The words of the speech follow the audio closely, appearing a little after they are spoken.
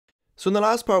So in the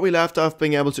last part we left off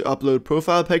being able to upload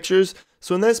profile pictures.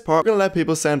 So in this part we're going to let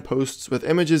people send posts with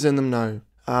images in them now.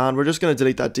 And we're just going to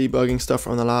delete that debugging stuff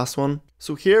from the last one.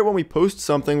 So here when we post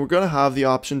something, we're going to have the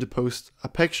option to post a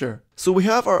picture. So we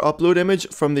have our upload image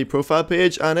from the profile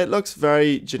page and it looks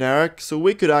very generic. So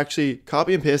we could actually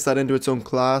copy and paste that into its own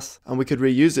class and we could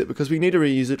reuse it because we need to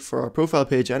reuse it for our profile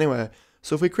page anyway.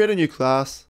 So if we create a new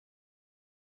class,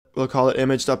 we'll call it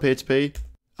image.php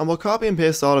and we'll copy and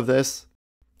paste all of this,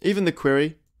 even the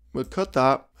query. We'll cut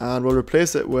that and we'll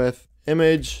replace it with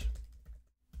image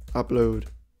upload.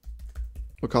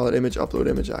 We'll call it image upload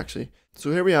image actually.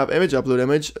 So here we have image upload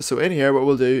image. So in here what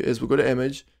we'll do is we'll go to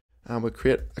image and we'll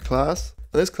create a class.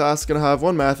 And this class is going to have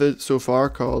one method so far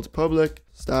called public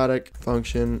static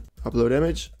function upload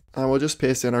image. And we'll just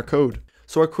paste in our code.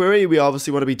 So our query, we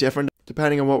obviously want to be different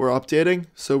depending on what we're updating.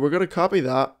 So we're going to copy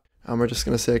that and we're just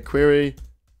going to say query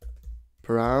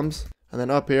params. And then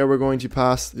up here we're going to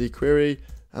pass the query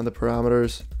and the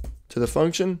parameters to the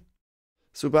function.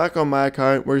 So back on my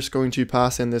account, we're just going to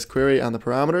pass in this query and the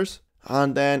parameters.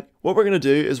 And then what we're going to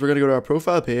do is we're going to go to our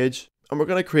profile page and we're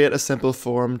going to create a simple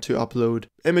form to upload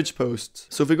image posts.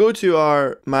 So if we go to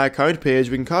our my account page,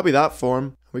 we can copy that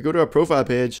form. We go to our profile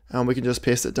page and we can just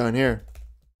paste it down here.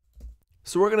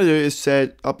 So what we're going to do is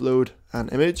say upload an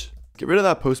image, get rid of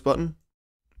that post button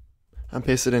and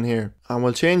paste it in here. And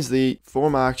we'll change the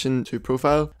form action to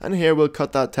profile and here we'll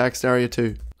cut that text area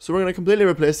too. So we're going to completely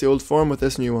replace the old form with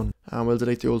this new one and we'll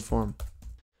delete the old form.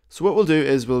 So what we'll do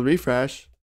is we'll refresh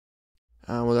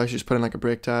and we'll actually just put in like a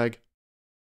break tag.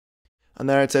 And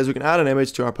there it says we can add an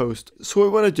image to our post. So what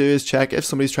we want to do is check if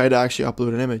somebody's tried to actually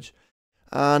upload an image.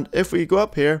 And if we go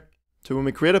up here to when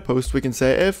we create a post, we can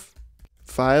say if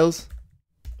files,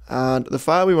 and the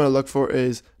file we want to look for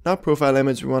is not profile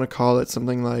image, we want to call it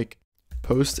something like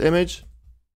post image.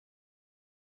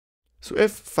 So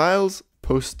if files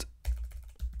post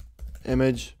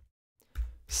image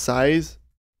size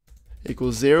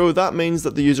equals 0, that means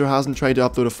that the user hasn't tried to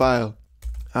upload a file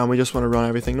and we just want to run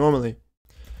everything normally.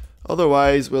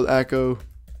 Otherwise we'll echo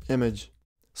image.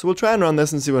 So we'll try and run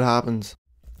this and see what happens.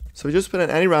 So we just put in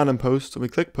any random post and we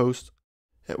click post,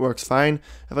 it works fine.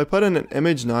 If I put in an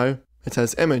image now, it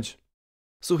says image.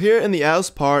 So here in the else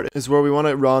part is where we want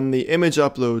to run the image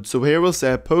upload. So here we'll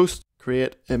say post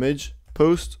create image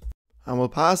post and we'll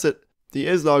pass it the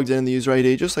is logged in the user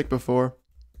ID just like before.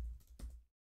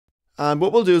 And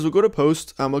what we'll do is we'll go to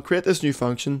post and we'll create this new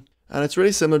function and it's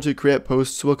really similar to create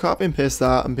post. So we'll copy and paste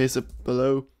that and paste it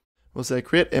below. We'll say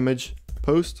create image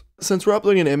post. Since we're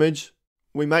uploading an image,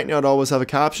 we might not always have a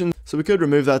caption. So we could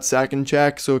remove that second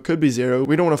check. So it could be 0.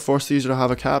 We don't want to force the user to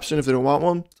have a caption if they don't want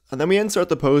one. And then we insert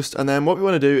the post and then what we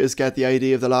want to do is get the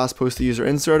ID of the last post the user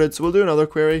inserted. So we'll do another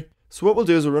query. So what we'll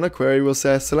do is we'll run a query. We'll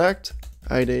say select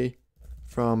ID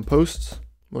from posts,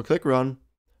 we'll click run,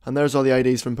 and there's all the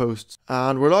IDs from posts.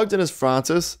 And we're logged in as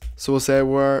Francis, so we'll say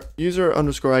where user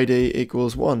underscore ID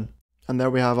equals 1. And there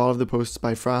we have all of the posts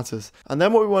by Francis. And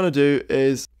then what we want to do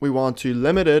is we want to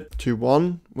limit it to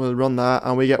 1. We'll run that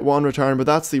and we get 1 return, but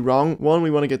that's the wrong one.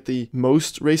 We want to get the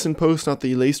most recent post, not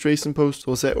the least recent post.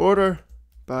 We'll say order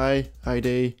by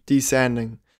ID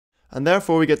descending. And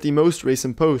therefore we get the most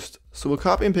recent post. So we'll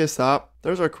copy and paste that.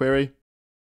 There's our query.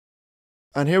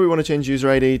 And here we want to change user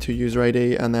ID to user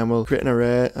ID and then we'll create an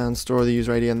array and store the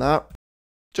user ID in that.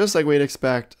 Just like we'd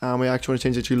expect, and we actually want to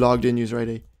change it to logged in user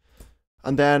ID.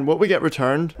 And then what we get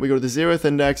returned, we go to the 0th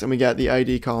index and we get the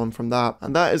ID column from that.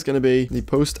 And that is going to be the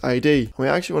post ID. And we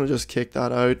actually want to just kick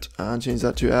that out and change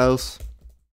that to else.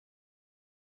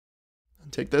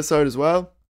 And take this out as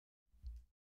well.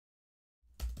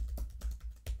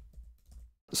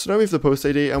 So now we have the post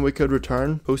ID and we could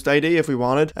return post ID if we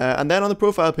wanted. And then on the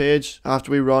profile page,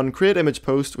 after we run create image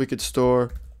post, we could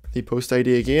store the post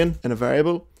ID again in a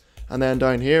variable. And then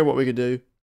down here, what we could do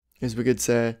is we could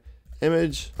say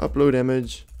image, upload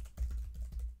image.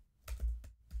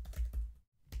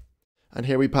 And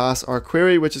here we pass our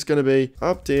query, which is going to be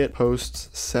update posts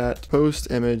set post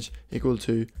image equal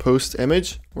to post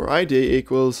image, where ID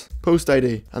equals post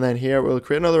ID. And then here we'll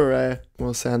create another array.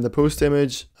 We'll send the post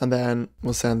image and then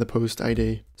we'll send the post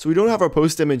ID. So we don't have our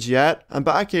post image yet. And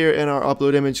back here in our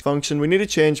upload image function, we need to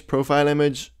change profile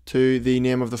image to the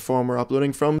name of the form we're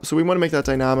uploading from. So we want to make that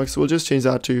dynamic. So we'll just change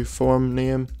that to form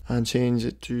name and change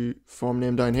it to form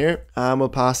name down here. And we'll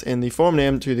pass in the form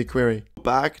name to the query.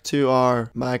 Back to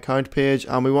our my account page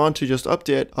and we want to just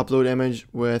update upload image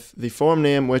with the form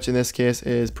name, which in this case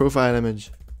is profile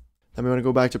image. Then we want to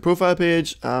go back to profile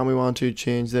page and we want to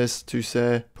change this to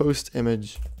say post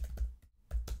image.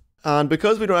 And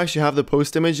because we don't actually have the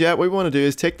post image yet, what we want to do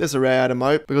is take this array item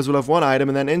out, because we'll have one item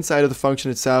and then inside of the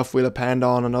function itself we'll append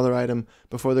on another item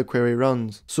before the query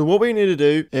runs. So what we need to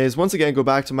do is once again go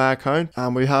back to my account,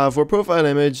 and we have our profile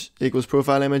image equals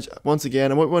profile image once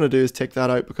again, and what we want to do is take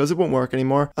that out because it won't work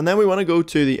anymore. And then we want to go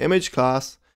to the image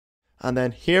class, and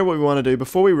then here what we want to do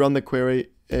before we run the query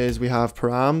is we have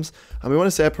params, and we want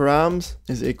to say params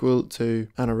is equal to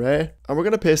an array, and we're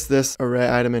going to paste this array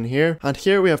item in here. And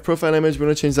here we have profile image, we're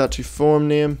going to change that to form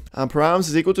name, and params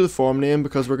is equal to the form name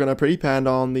because we're going to prepend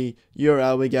on the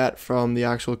URL we get from the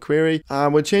actual query.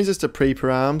 And we'll change this to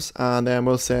pre-params, and then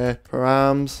we'll say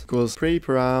params equals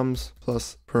pre-params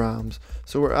plus params.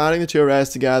 So we're adding the two arrays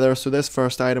together, so this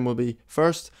first item will be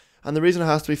first. And the reason it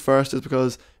has to be first is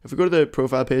because if we go to the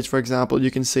profile page, for example,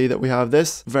 you can see that we have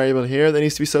this variable here that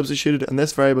needs to be substituted and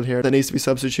this variable here that needs to be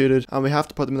substituted, and we have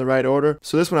to put them in the right order.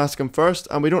 So this one has to come first,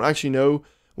 and we don't actually know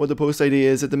what the post ID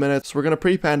is at the minute, so we're going to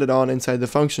prepend it on inside the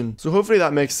function. So hopefully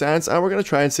that makes sense, and we're going to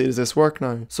try and see does this work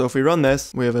now. So if we run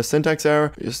this, we have a syntax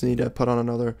error. We just need to put on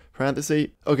another parenthesis.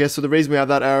 Okay, so the reason we have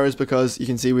that error is because you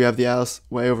can see we have the else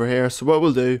way over here. So what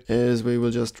we'll do is we will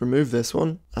just remove this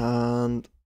one, and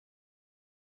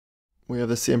we have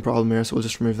the same problem here, so we'll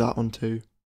just remove that one too.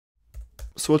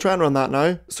 So we'll try and run that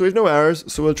now. So we have no errors,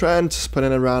 so we'll try and just put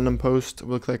in a random post.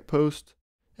 We'll click post.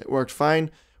 It worked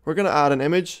fine. We're going to add an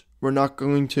image. We're not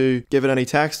going to give it any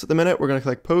text at the minute. We're going to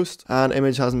click post, and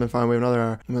image hasn't been found. We have another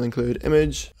error. And we'll include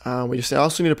image, and we just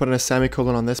also need to put in a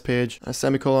semicolon on this page, a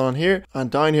semicolon on here,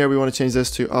 and down here we want to change this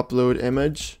to upload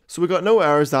image. So we got no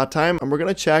errors that time, and we're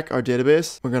going to check our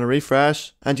database. We're going to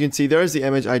refresh, and you can see there's the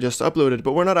image I just uploaded,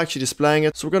 but we're not actually displaying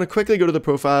it. So we're going to quickly go to the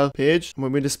profile page.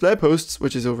 When we display posts,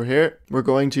 which is over here, we're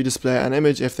going to display an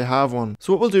image if they have one.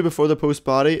 So what we'll do before the post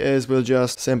body is we'll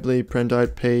just simply print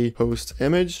out p post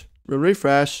image. We'll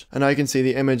refresh, and now you can see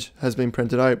the image has been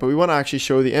printed out, but we want to actually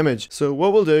show the image. So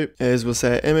what we'll do is we'll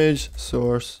say image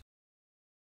source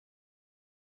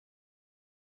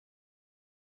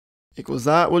equals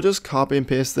that. We'll just copy and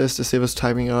paste this to save us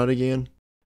typing it out again.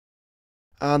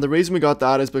 And the reason we got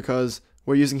that is because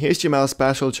we're using HTML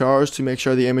special chars to make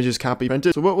sure the images can't be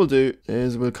printed. So what we'll do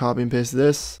is we'll copy and paste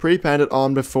this, prepend it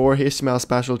on before HTML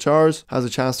special chars has a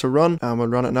chance to run, and we'll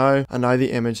run it now, and now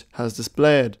the image has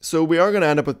displayed. So we are going to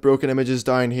end up with broken images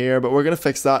down here, but we're going to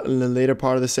fix that in the later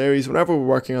part of the series whenever we're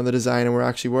working on the design and we're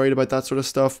actually worried about that sort of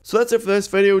stuff. So that's it for this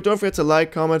video. Don't forget to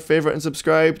like, comment, favorite, and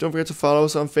subscribe. Don't forget to follow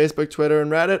us on Facebook, Twitter,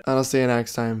 and Reddit, and I'll see you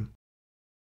next time.